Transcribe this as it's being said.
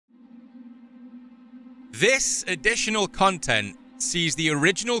This additional content sees the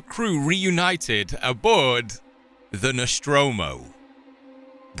original crew reunited aboard the Nostromo.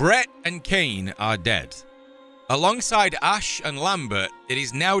 Brett and Kane are dead. Alongside Ash and Lambert, it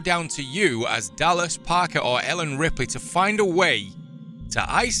is now down to you as Dallas, Parker, or Ellen Ripley to find a way to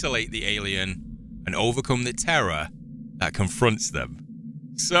isolate the alien and overcome the terror that confronts them.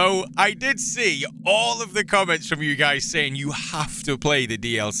 So, I did see all of the comments from you guys saying you have to play the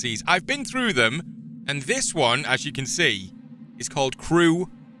DLCs. I've been through them, and this one, as you can see, is called Crew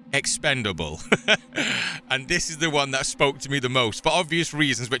Expendable. And this is the one that spoke to me the most, for obvious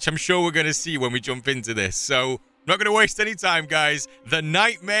reasons, which I'm sure we're going to see when we jump into this. So, I'm not going to waste any time, guys. The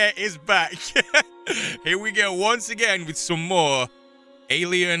nightmare is back. Here we go once again with some more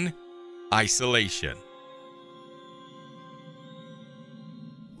Alien Isolation.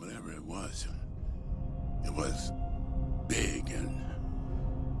 Whatever it was big and...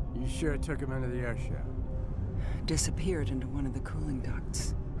 You sure it took him into the air shaft? Disappeared into one of the cooling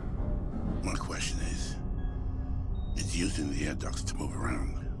ducts. My question is, it's using the air ducts to move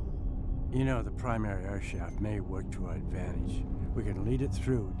around. You know, the primary air shaft may work to our advantage. We can lead it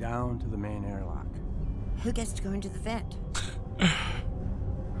through, down to the main airlock. Who gets to go into the vent?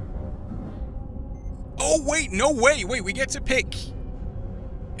 Oh, wait, no way. Wait, we get to pick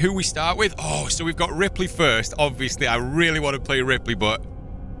who we start with. Oh, so we've got Ripley first. Obviously, I really want to play Ripley, but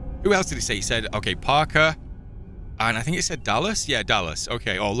who else did he say? He said, okay, Parker, and I think it said Dallas. Yeah, Dallas.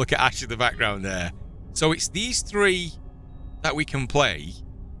 Okay. Oh, look at Ash in the background there. So it's these three that we can play.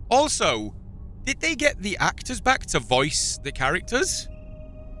 Also, did they get the actors back to voice the characters?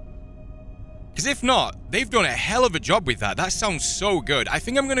 Because if not, they've done a hell of a job with that. That sounds so good. I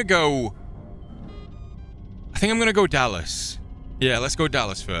think I'm going to go Dallas. Yeah, let's go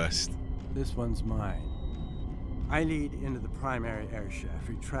Dallas first. This one's mine. I lead into the primary air shaft.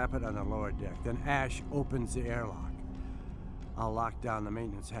 We trap it on the lower deck. Then Ash opens the airlock. I'll lock down the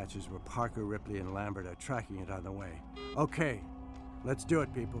maintenance hatches where Parker, Ripley, and Lambert are tracking it on the way. Okay, let's do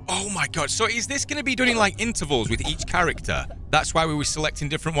it, people. Oh my god, so is this going to be done in like intervals with each character? That's why we were selecting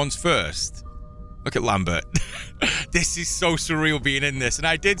different ones first. Look at Lambert. This is so surreal being in this. And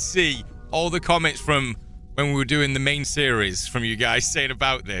I did see all the comments from when we were doing the main series from you guys saying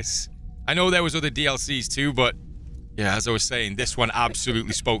about this. I know there was other DLCs too, but yeah, as I was saying, this one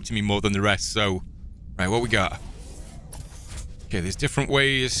absolutely spoke to me more than the rest. So, right, what we got? Okay, there's different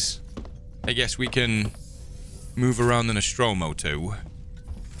ways I guess we can move around the Nostromo too.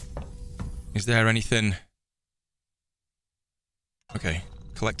 Is there anything? Okay,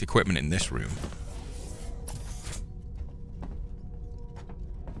 collect equipment in this room.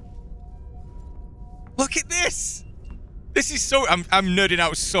 Look at this! This is so... I'm nerding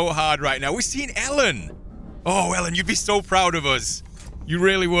out so hard right now. We're seeing Ellen. Oh, Ellen, you'd be so proud of us. You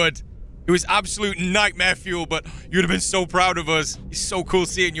really would. It was absolute nightmare fuel, but you'd have been so proud of us. It's so cool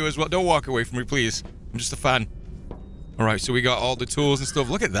seeing you as well. Don't walk away from me, please. I'm just a fan. All right, so we got all the tools and stuff.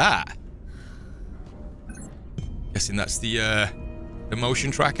 Look at that. Guessing that's the motion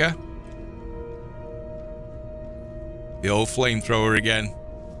tracker. The old flamethrower again.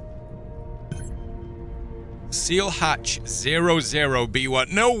 Seal hatch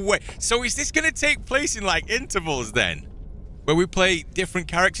 00B1. No way. So is this going to take place in like intervals then? Where we play different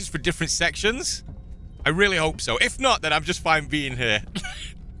characters for different sections? I really hope so. If not, then I'm just fine being here.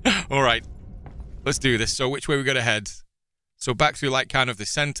 All right. Let's do this. So which way we got to head? So back through like kind of the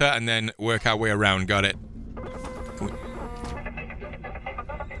center and then work our way around. Got it.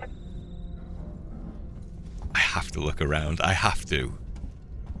 I have to look around. I have to.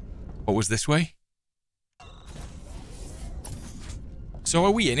 What was this way? So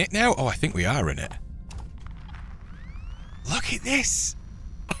are we in it now? Oh, I think we are in it. Look at this.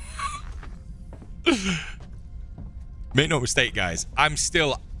 Make no mistake, guys. I'm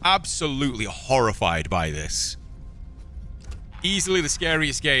still absolutely horrified by this. Easily the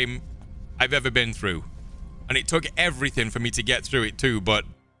scariest game I've ever been through. And it took everything for me to get through it too, but...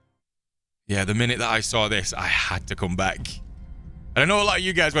 yeah, the minute that I saw this, I had to come back. And I know a lot of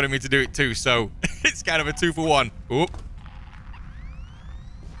you guys wanted me to do it too, so it's kind of a 2 for 1. Oop.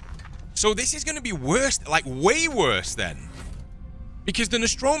 So this is going to be worse, like way worse then. Because the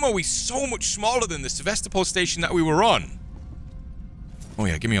Nostromo is so much smaller than the Sevastopol station that we were on. Oh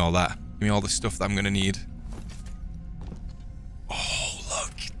yeah, give me all that. Give me all the stuff that I'm going to need. Oh,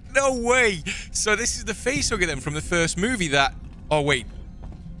 look. No way. So this is the facehugger then from the first movie that... oh, wait.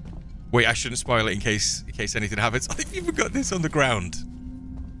 Wait, I shouldn't spoil it in case anything happens. I've even got this on the ground.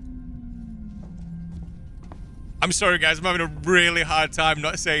 I'm sorry, guys. I'm having a really hard time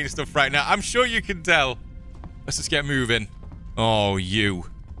not saying stuff right now. I'm sure you can tell. Let's just get moving. Oh, you.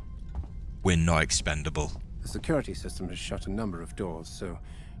 We're not expendable. The security system has shut a number of doors, so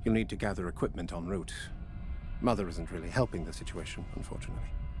you'll need to gather equipment en route. Mother isn't really helping the situation, unfortunately.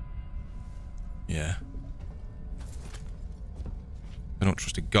 Yeah. I don't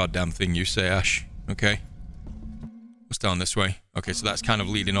trust a goddamn thing you say, Ash. Okay. What's down this way? Okay, so that's kind of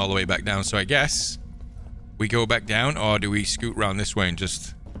leading all the way back down. So I guess we go back down, or do we scoot around this way and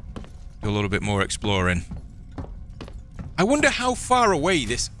just do a little bit more exploring? I wonder how far away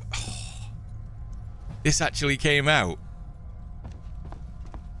this... Oh, this actually came out.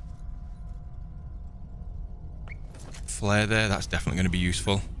 Flare there, that's definitely going to be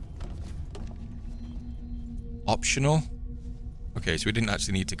useful. Optional. Okay, so we didn't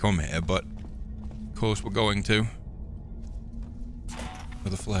actually need to come here, but of course we're going to.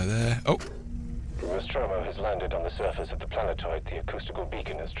 Another flare there. Oh! Nostromo has landed on the surface of the planetoid the acoustical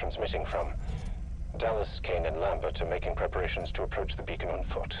beacon is transmitting from. Dallas, Kane, and Lambert are making preparations to approach the beacon on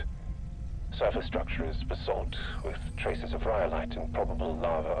foot. Surface structure is basalt, with traces of rhyolite and probable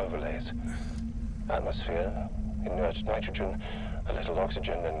lava overlays. Atmosphere, inert nitrogen, a little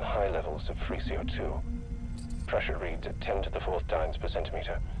oxygen, and high levels of free CO2. Pressure reads at 10 to the 4th dynes per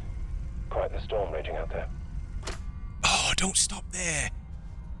centimeter. Quite the storm raging out there. Oh, don't stop there.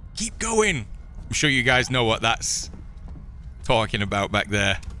 Keep going. I'm sure you guys know what that's talking about back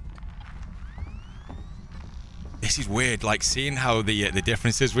there. This is weird, like seeing how the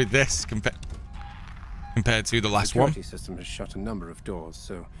differences with this compared to the last one. The security system has shut a number of doors,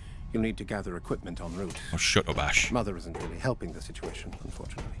 so you'll need to gather equipment en route. Oh, shut up, Ash. Mother isn't really helping the situation,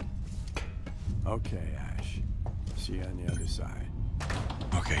 unfortunately. Okay, Ash. See you on the other side.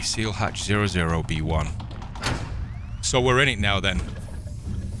 Okay, Seal Hatch 00B1. So we're in it now then.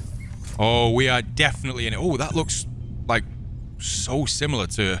 Oh, we are definitely in it. Oh, that looks like so similar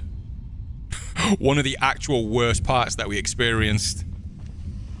to one of the actual worst parts that we experienced.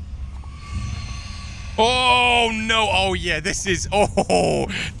 Oh, no. Oh, yeah, this is... Oh,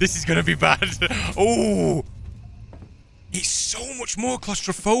 this is going to be bad. Oh. It's so much more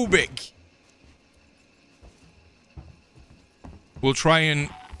claustrophobic. We'll try and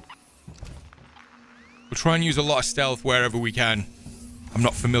use a lot of stealth wherever we can. I'm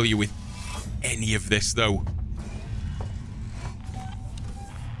not familiar with any of this, though.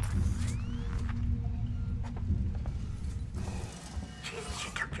 Jesus,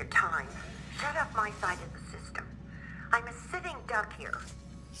 you took your time. Shut up my side of the system. I'm a sitting duck here.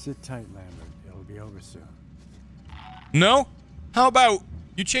 Sit tight, Lambert. It'll be over soon. No? How about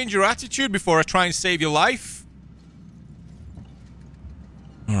you change your attitude before I try and save your life?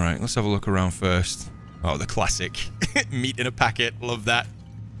 Alright, let's have a look around first. Oh, the classic. Meat in a packet. Love that.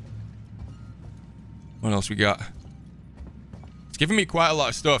 What else we got? It's giving me quite a lot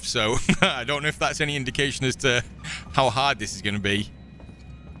of stuff, so I don't know if that's any indication as to how hard this is going to be.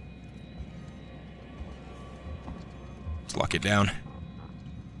 Let's lock it down.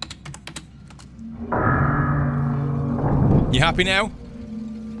 You happy now?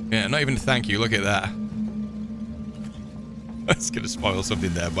 Yeah, not even a thank you. Look at that. That's going to spoil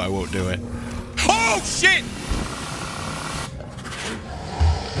something there, but I won't do it. Oh, shit!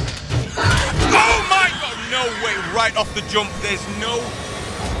 Oh, my God! No way. Right off the jump. There's no...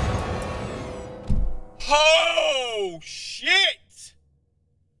 Oh, shit!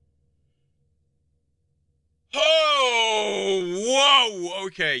 Oh, whoa!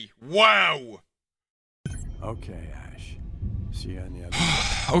 Okay. Wow! Okay, Ash. See you on the other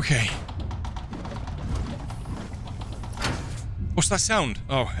side. Okay. What's that sound?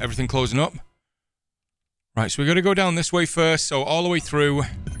 Oh, everything closing up. Right, so we got to go down this way first, so all the way through.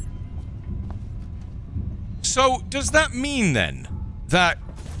 So, does that mean then that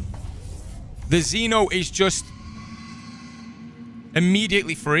the Xeno is just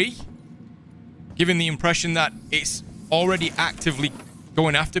immediately free? Giving the impression that it's already actively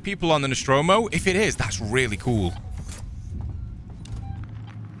going after people on the Nostromo? If it is, that's really cool.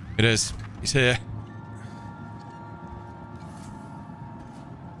 It is. He's here.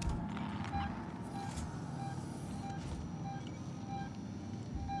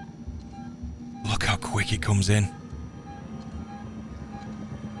 Look how quick it comes in.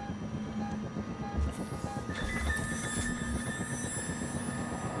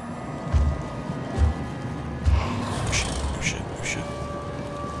 Oh shit, oh shit, oh shit.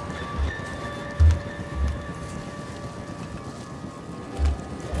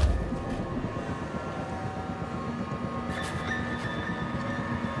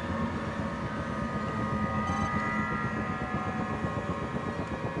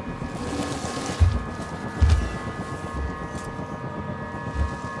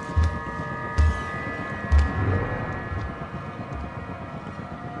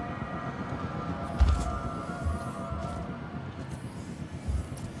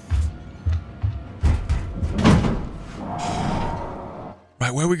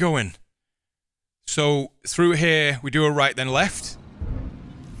 Right, where are we going? So, through here, we do a right, then left.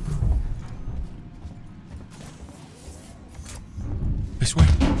 This way.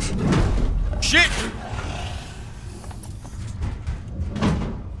 Shit!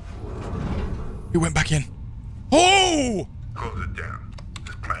 He went back in. Oh! Close it down.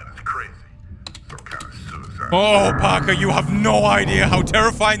 This plan is crazy. Some kind of suicide. Oh, Parker, you have no idea how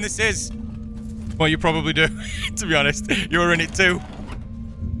terrifying this is. Well, you probably do, to be honest. You're in it too.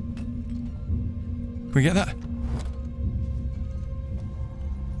 Can we get that?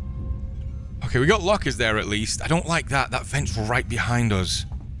 Okay, we got lockers there at least. I don't like that. That vent's right behind us.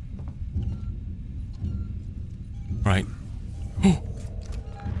 Right.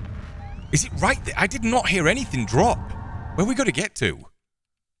 Is it right there? I did not hear anything drop. Where we got to get to?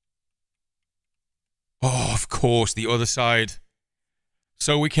 Oh, of course, the other side.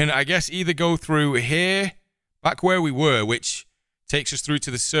 So we can, I guess, either go through here, back where we were, which takes us through to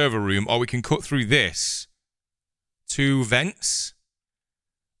the server room, or we can cut through this. 2 vents.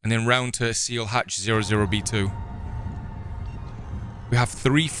 And then round to seal hatch 00B2. We have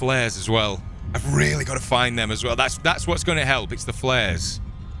 3 flares as well. I've really got to find them as well. That's what's going to help. It's the flares.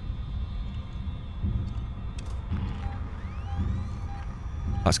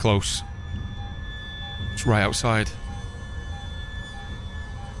 That's close. It's right outside.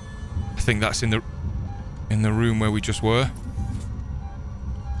 I think that's in the room where we just were.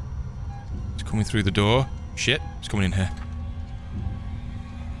 It's coming through the door. Shit, it's coming in here.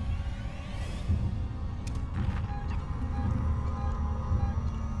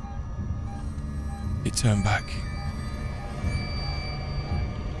 It turned back.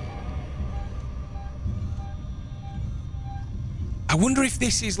 I wonder if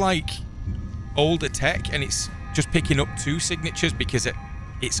this is like older tech and it's just picking up 2 signatures because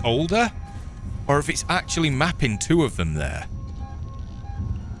it's older, or if it's actually mapping 2 of them there.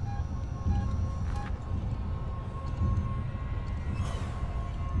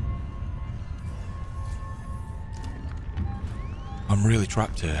 I'm really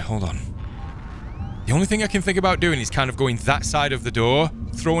trapped here. Hold on. The only thing I can think about doing is kind of going that side of the door,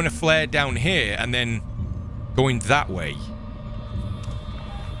 throwing a flare down here, and then going that way.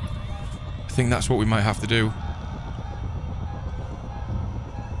 I think that's what we might have to do.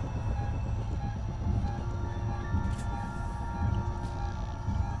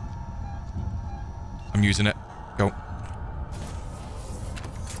 I'm using it. Go.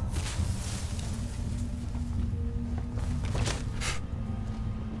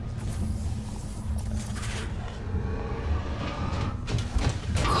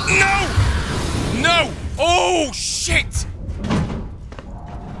 No! No! Oh, shit!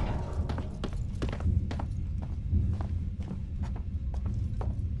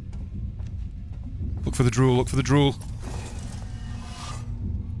 Look for the drool, look for the drool.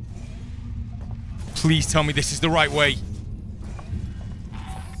 Please tell me this is the right way.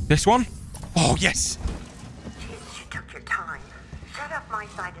 This one? Oh, yes. You took your time. Set up my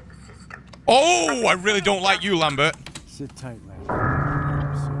side of the system. Oh, I really don't like you, Lambert. Sit tight, lady.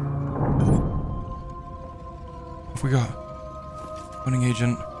 What have we got? Running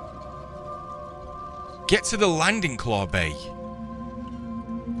agent. Get to the landing claw bay.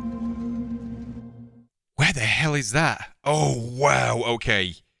 Where the hell is that? Oh, wow.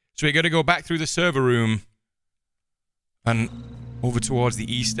 Okay. So we got to go back through the server room and over towards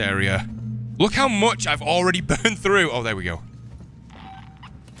the east area. Look how much I've already burned through. Oh, there we go.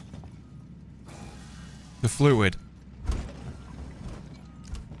 The fluid.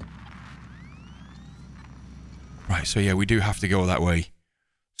 Right, so yeah, we do have to go that way.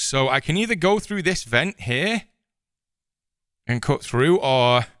 So I can either go through this vent here and cut through,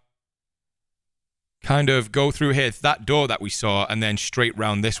 or kind of go through here, that door that we saw, and then straight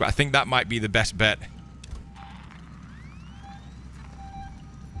round this way. I think that might be the best bet.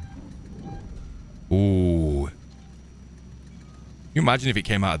 Ooh. Can you imagine if it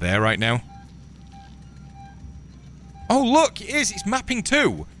came out of there right now? Oh, look, it is. It's mapping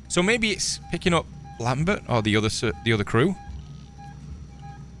 2. So maybe it's picking up Lambert or the other crew.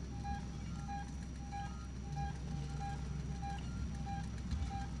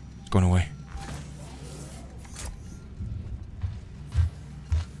 It's gone away.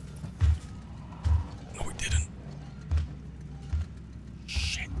 No, it didn't.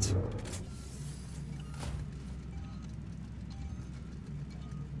 Shit.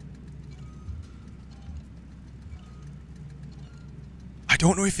 I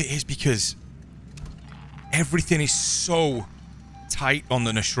don't know if it is because everything is so tight on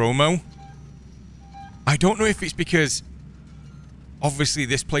the Nostromo. I don't know if it's because obviously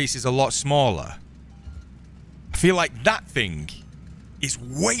this place is a lot smaller. I feel like that thing is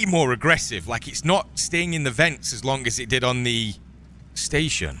way more aggressive. Like, it's not staying in the vents as long as it did on the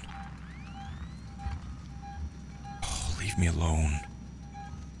station. Oh, leave me alone.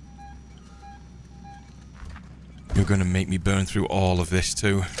 You're gonna make me burn through all of this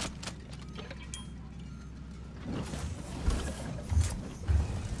too.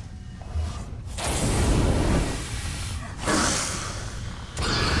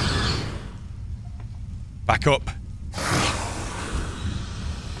 Back up.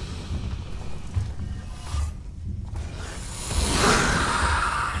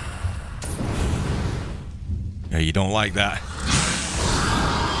 Yeah, you don't like that.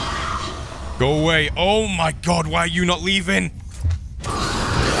 Go away. Oh my god, why are you not leaving?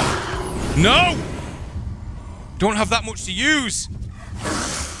 No! Don't have that much to use.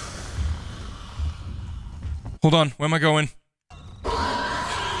 Hold on, where am I going?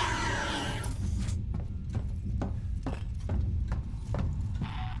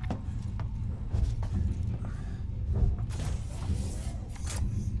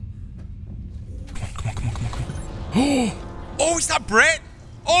 Oh, is that Brett?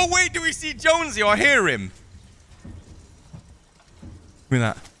 Oh, wait, do we see Jonesy or hear him? Give me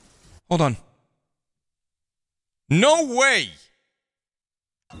that. Hold on. No way!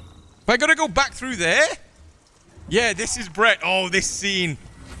 Have I got to go back through there? Yeah, this is Brett. Oh, this scene.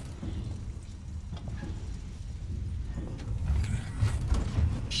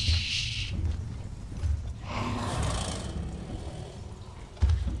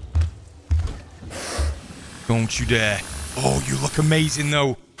 Don't you dare. Oh, you look amazing,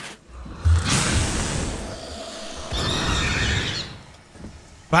 though.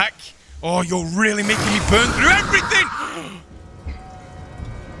 Back. Oh, you're really making me burn through everything.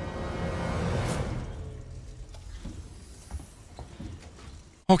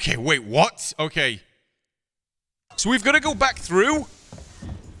 Okay, wait, what? Okay. So we've got to go back through?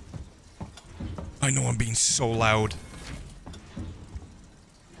 I know I'm being so loud.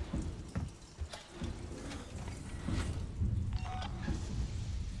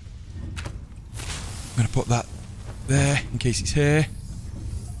 I'm going to put that there in case it's here.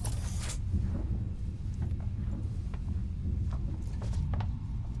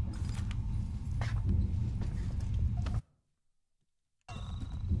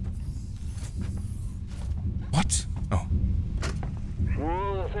 What? Oh.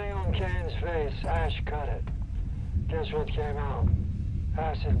 Well, the thing on Kane's face, Ash cut it. Guess what came out?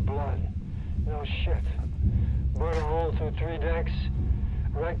 Acid blood. No shit. Burnt a hole through 3 decks.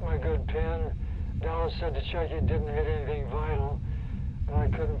 Wrecked my good pen. Dallas said to check it didn't hit anything vital, but I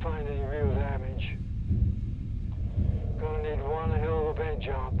couldn't find any real damage. Gonna need one hell of a paint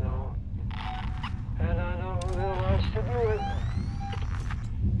job, though. And I know who the wants to do it.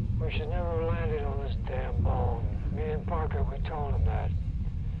 We should never have landed on this damn ball. Me and Parker, we told him that.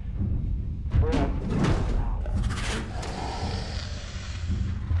 Brett.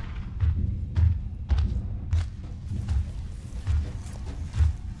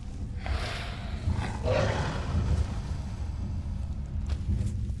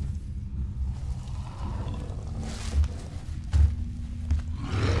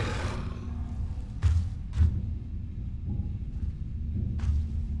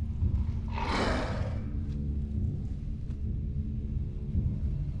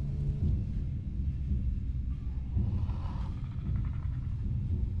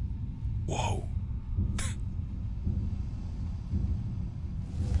 Whoa.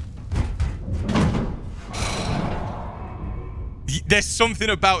 There's something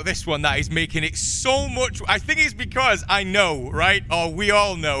about this one that is making it so much... I think it's because I know, right? Or we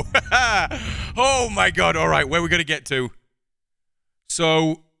all know. Oh my god. All right, where are we going to get to?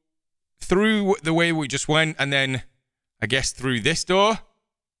 So, through the way we just went, and then, I guess, through this door.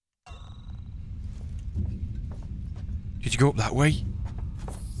 Did you go up that way?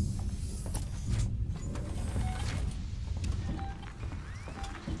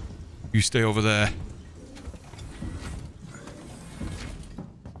 You stay over there.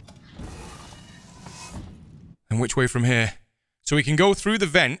 And which way from here? So we can go through the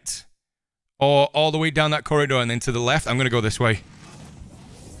vent, or all the way down that corridor and then to the left. I'm going to go this way.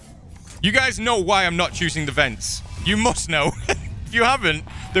 You guys know why I'm not choosing the vents. You must know. If you haven't,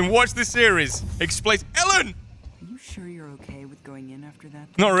 then watch the series. Explains. Ellen! Are you sure you're okay with going in after that?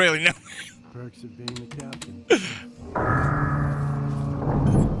 Not really, no. Perks of being the captain.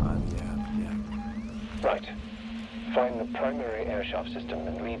 Right. Find the primary airshaft system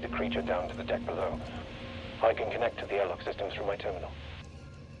and lead the creature down to the deck below. I can connect to the airlock system through my terminal.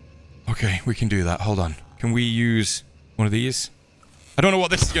 Okay, we can do that. Hold on. Can we use one of these? I don't know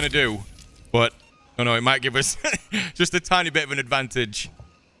what this is going to do, but... Oh no, it might give us just a tiny bit of an advantage.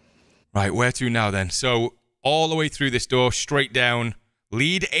 Right, where to now then? So, all the way through this door, straight down.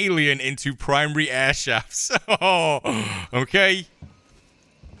 Lead alien into primary air shafts. Oh, okay.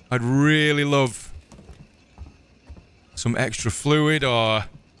 I'd really love some extra fluid or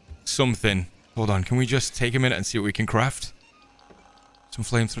something. Hold on, can we just take a minute and see what we can craft? Some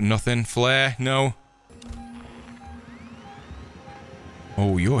flamethrower, nothing. Flare, no.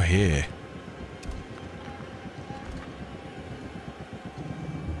 Oh, you're here.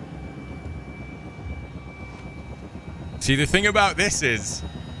 See, the thing about this is,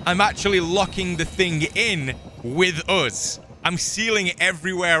 I'm actually locking the thing in with us. I'm sealing it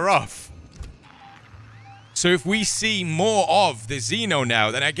everywhere off. So if we see more of the Xeno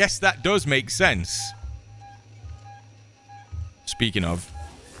now, then I guess that does make sense. Speaking of.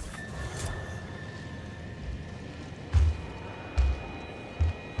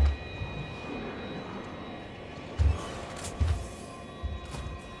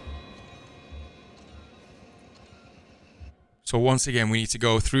 So once again, we need to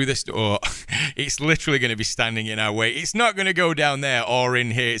go through this door. It's literally going to be standing in our way. It's not going to go down there or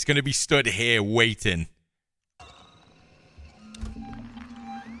in here. It's going to be stood here waiting.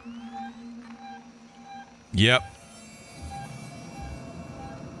 Yep.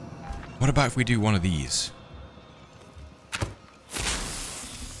 What about if we do one of these?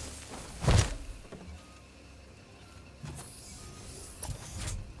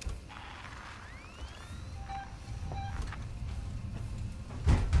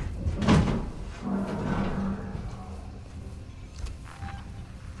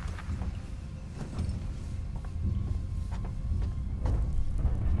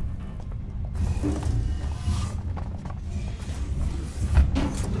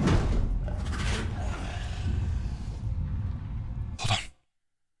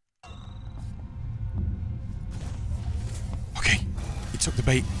 Took the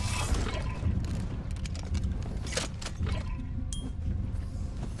bait.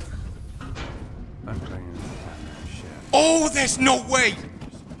 Oh, there's no way.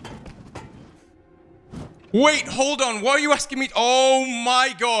 Wait, hold on. Why are you asking me? Oh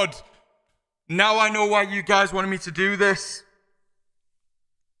my God. Now I know why you guys wanted me to do this.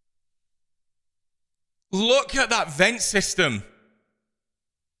 Look at that vent system.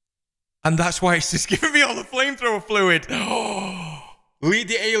 And that's why it's just giving me all the flamethrower fluid. Oh. Lead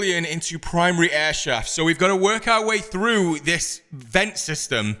the alien into primary air shaft. So we've got to work our way through this vent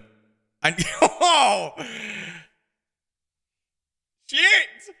system. And oh!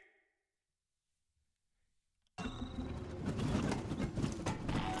 Shit!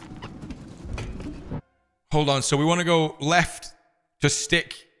 Hold on, so we want to go left. Just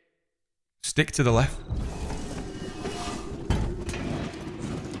stick to the left.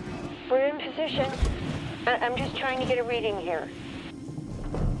 We're in position. I'm just trying to get a reading here.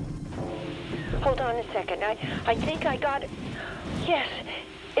 Hold on a second. I think I got it. Yes,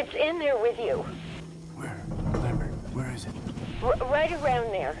 it's in there with you. Where? Lambert, where is it? Right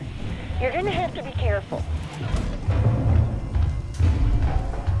around there. You're gonna have to be careful.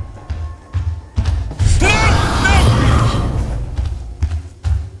 No!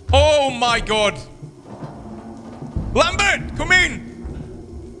 Oh my God! Lambert, come in!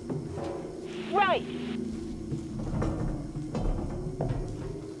 Right.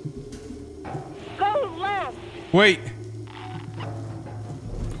 Go left. Wait.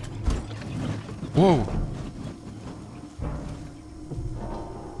 Whoa.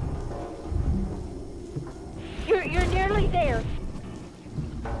 You're nearly there.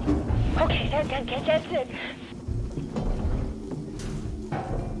 Okay, that's it.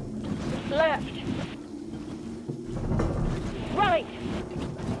 Left. Right.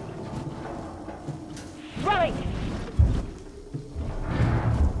 Right.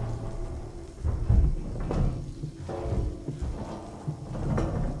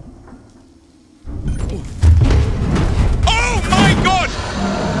 Oh my God!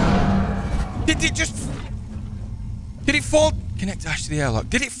 Did it fall? Connect Ash to the airlock.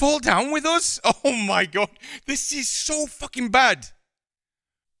 Did it fall down with us? Oh my God. This is so fucking bad.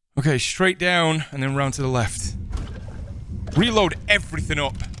 Okay, straight down and then round to the left. Reload everything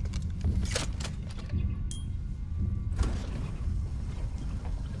up.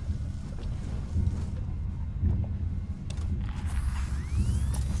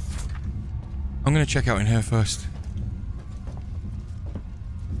 I'm gonna check out in here first.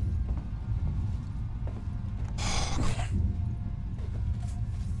 Oh, come on.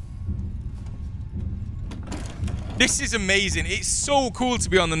 This is amazing. It's so cool to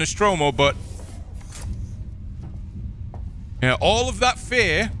be on the Nostromo, but yeah, all of that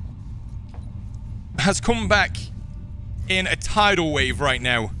fear has come back in a tidal wave right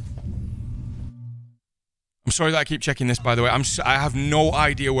now. I'm sorry that I keep checking this, by the way. I have no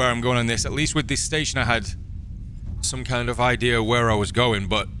idea where I'm going on this. At least with this station, I had some kind of idea where I was going,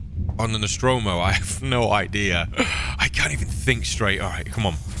 but on the Nostromo, I have no idea. I can't even think straight. All right, come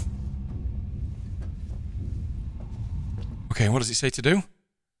on. Okay, what does it say to do?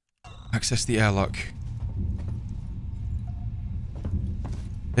 Access the airlock.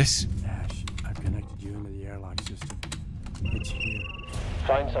 This? Ash, I've connected you into the airlock system. It's here.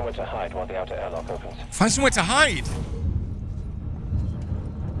 Find somewhere to hide while the outer airlock opens. Find somewhere to hide!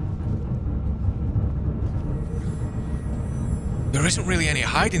 There isn't really any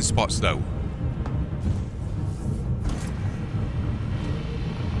hiding spots, though.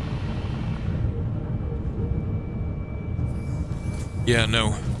 Yeah,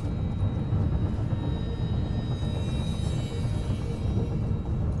 no.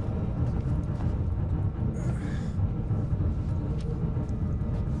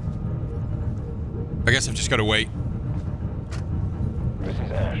 I guess I've just got to wait. This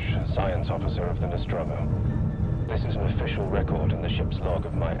is Ash, science officer of the Nostromo. This is an official record in the ship's log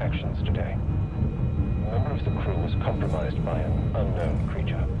of my actions today. A member of the crew was compromised by an unknown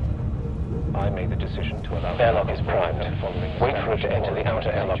creature. I made the decision to allow... Airlock is primed. Wait for it to enter the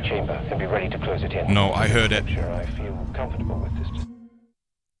outer airlock chamber and be ready to close it in. No, I heard it. I feel comfortable with this.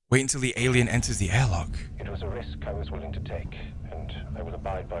 Wait until the alien enters the airlock. It was a risk I was willing to take, and I will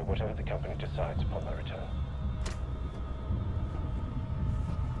abide by whatever the company decides upon my return.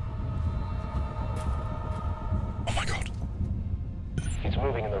 Oh my god. It's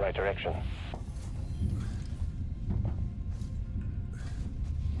moving in the right direction.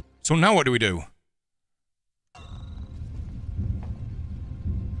 So now what do we do?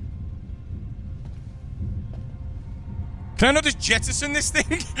 Can I not just jettison this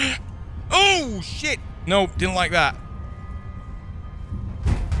thing? Oh, shit! No, didn't like that.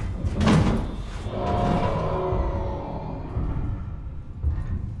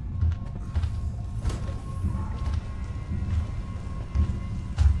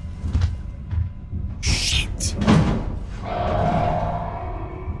 Shit!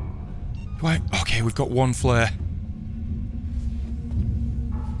 Okay, we've got one flare.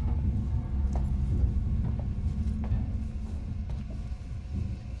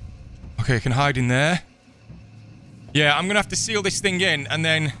 Okay, I can hide in there. Yeah, I'm gonna have to seal this thing in and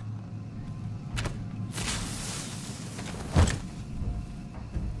then...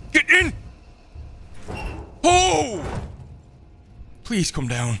 Get in! Oh! Please come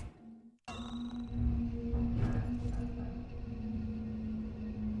down.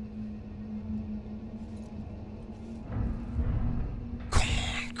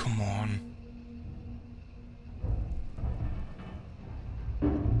 Come on.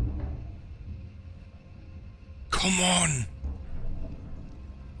 Come on.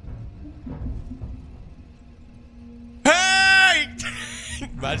 Hey!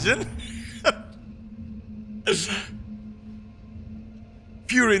 Imagine. If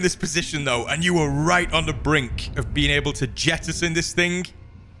you were in this position though, and you were right on the brink of being able to jettison this thing,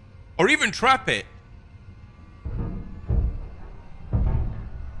 or even trap it.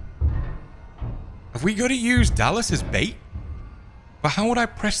 Have we got to use Dallas as bait? But how would I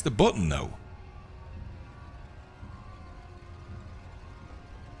press the button though?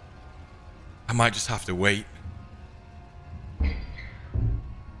 I might just have to wait.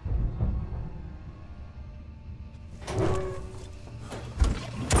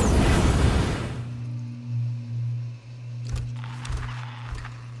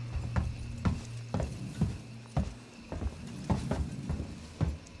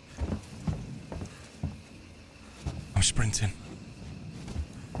 I'm sprinting.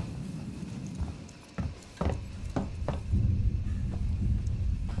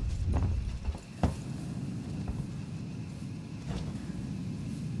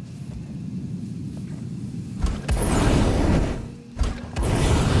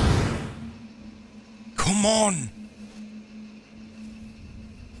 Come on!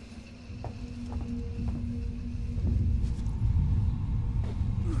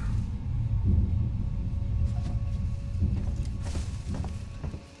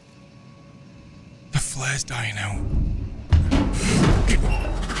 The flare's dying out.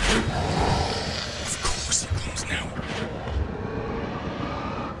 Of course it comes now.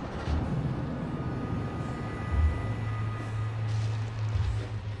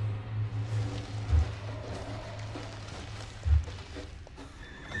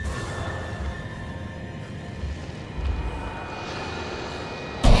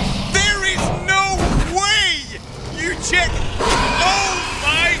 Check. Oh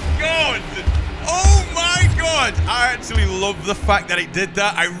my god! Oh God, I actually love the fact that it did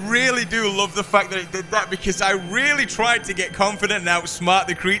that. I really do love the fact that it did that, because I really tried to get confident and outsmart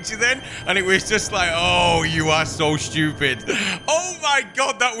the creature then, and it was just like, oh, you are so stupid. Oh my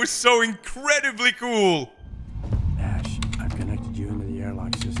God, that was so incredibly cool. Ash, I've connected you into the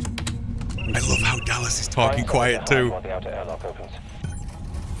airlock system. I love how Dallas is talking quiet too. While the outer airlock opens.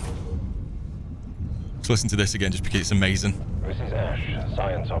 Let's listen to this again just because it's amazing. This is Ash,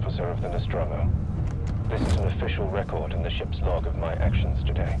 science officer of the Nostromo. This is an official record in the ship's log of my actions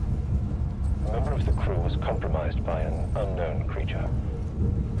today. A member of the crew was compromised by an unknown creature.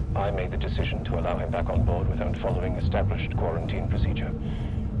 I made the decision to allow him back on board without following established quarantine procedure.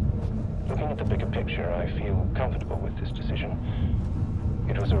 Looking at the bigger picture, I feel comfortable with this decision.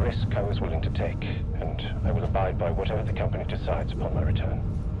 It was a risk I was willing to take, and I will abide by whatever the company decides upon my return.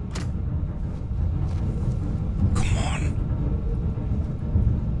 Come on.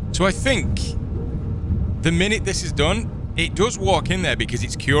 So I think the minute this is done, it does walk in there because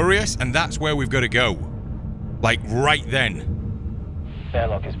it's curious, and that's where we've got to go. Like, right then.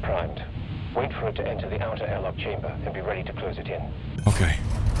 Airlock is primed. Wait for it to enter the outer airlock chamber and be ready to close it in. Okay.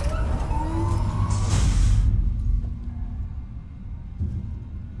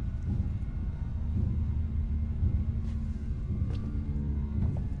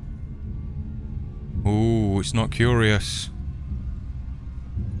 Ooh, it's not curious.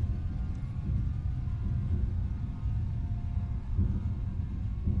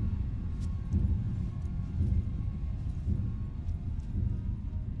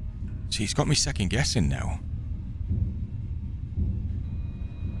 See, it's got me second guessing now.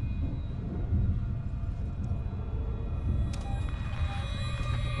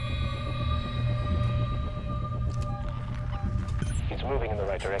 It's moving in the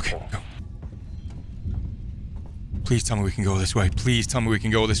right direction. Okay, go. Please tell me we can go this way. Please tell me we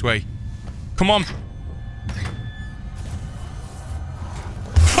can go this way. Come on.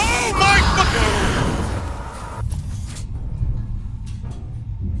 Oh my God!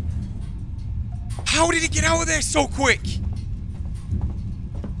 How did he get out of there so quick?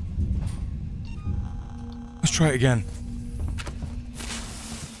 Let's try it again.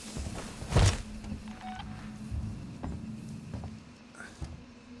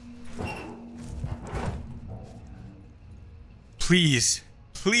 Please,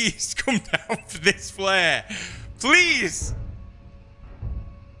 please come down for this flare. Please.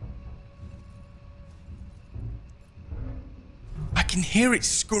 I can hear it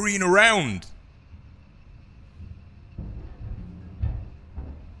scurrying around.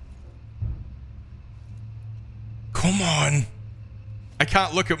 Come on. I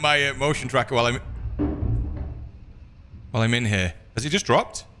can't look at my motion tracker while I'm in here. Has it just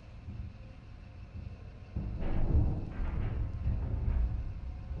dropped?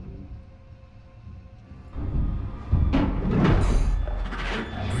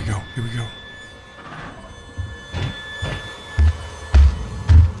 Here we go.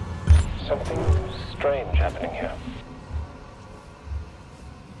 Something strange happening here.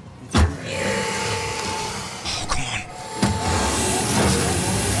 Oh, come on.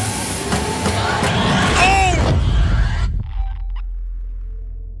 Oh!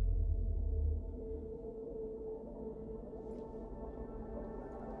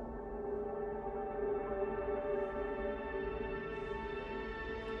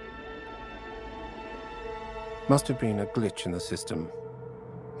 Must have been a glitch in the system.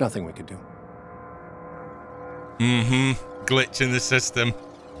 Nothing we could do. Glitch in the system.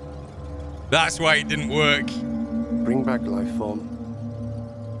 That's why it didn't work. Bring back life form.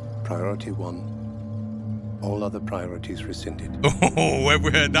 Priority 1. All other priorities rescinded. Oh, have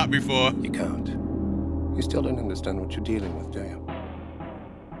we heard that before? You can't. You still don't understand what you're dealing with, do you?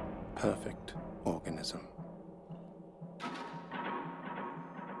 Perfect organism.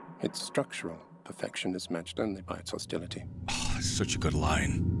 Its structural perfection is matched only by its hostility. Oh, that's such a good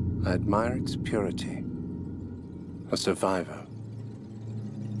line. I admire its purity. A survivor.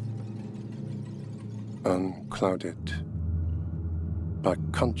 Unclouded by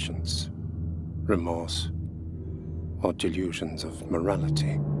conscience, remorse, or delusions of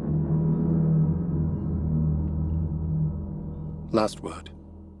morality. Last word.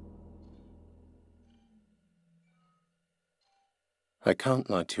 I can't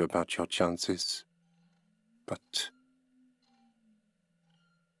lie to you about your chances, but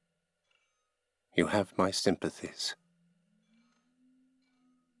you have my sympathies.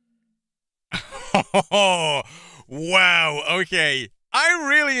 Oh, wow. Okay. I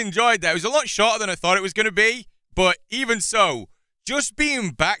really enjoyed that. It was a lot shorter than I thought it was going to be, but even so, just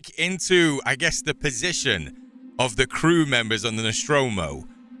being back into, I guess, the position of the crew members on the Nostromo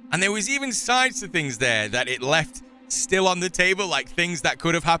And there was even sides to things there that it left still on the table, like things that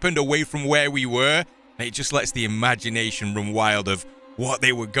could have happened away from where we were. And it just lets the imagination run wild of what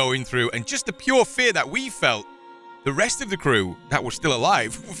they were going through and just the pure fear that we felt. The rest of the crew that were still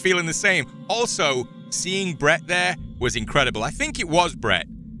alive were feeling the same. Also, seeing Brett there was incredible. I think it was Brett.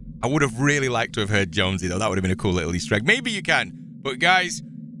 I would have really liked to have heard Jonesy, though. That would have been a cool little Easter egg. Maybe you can. But guys,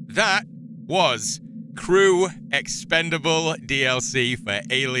 that was Crew Expendable DLC for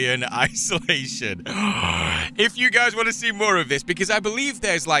Alien Isolation. If you guys want to see more of this, because I believe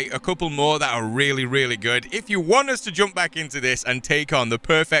there's like a couple more that are really, really good. If you want us to jump back into this and take on the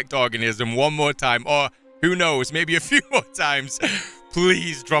perfect organism one more time, or who knows, maybe a few more times,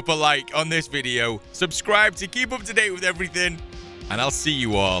 please drop a like on this video. Subscribe to keep up to date with everything. And I'll see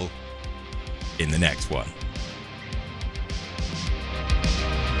you all in the next one.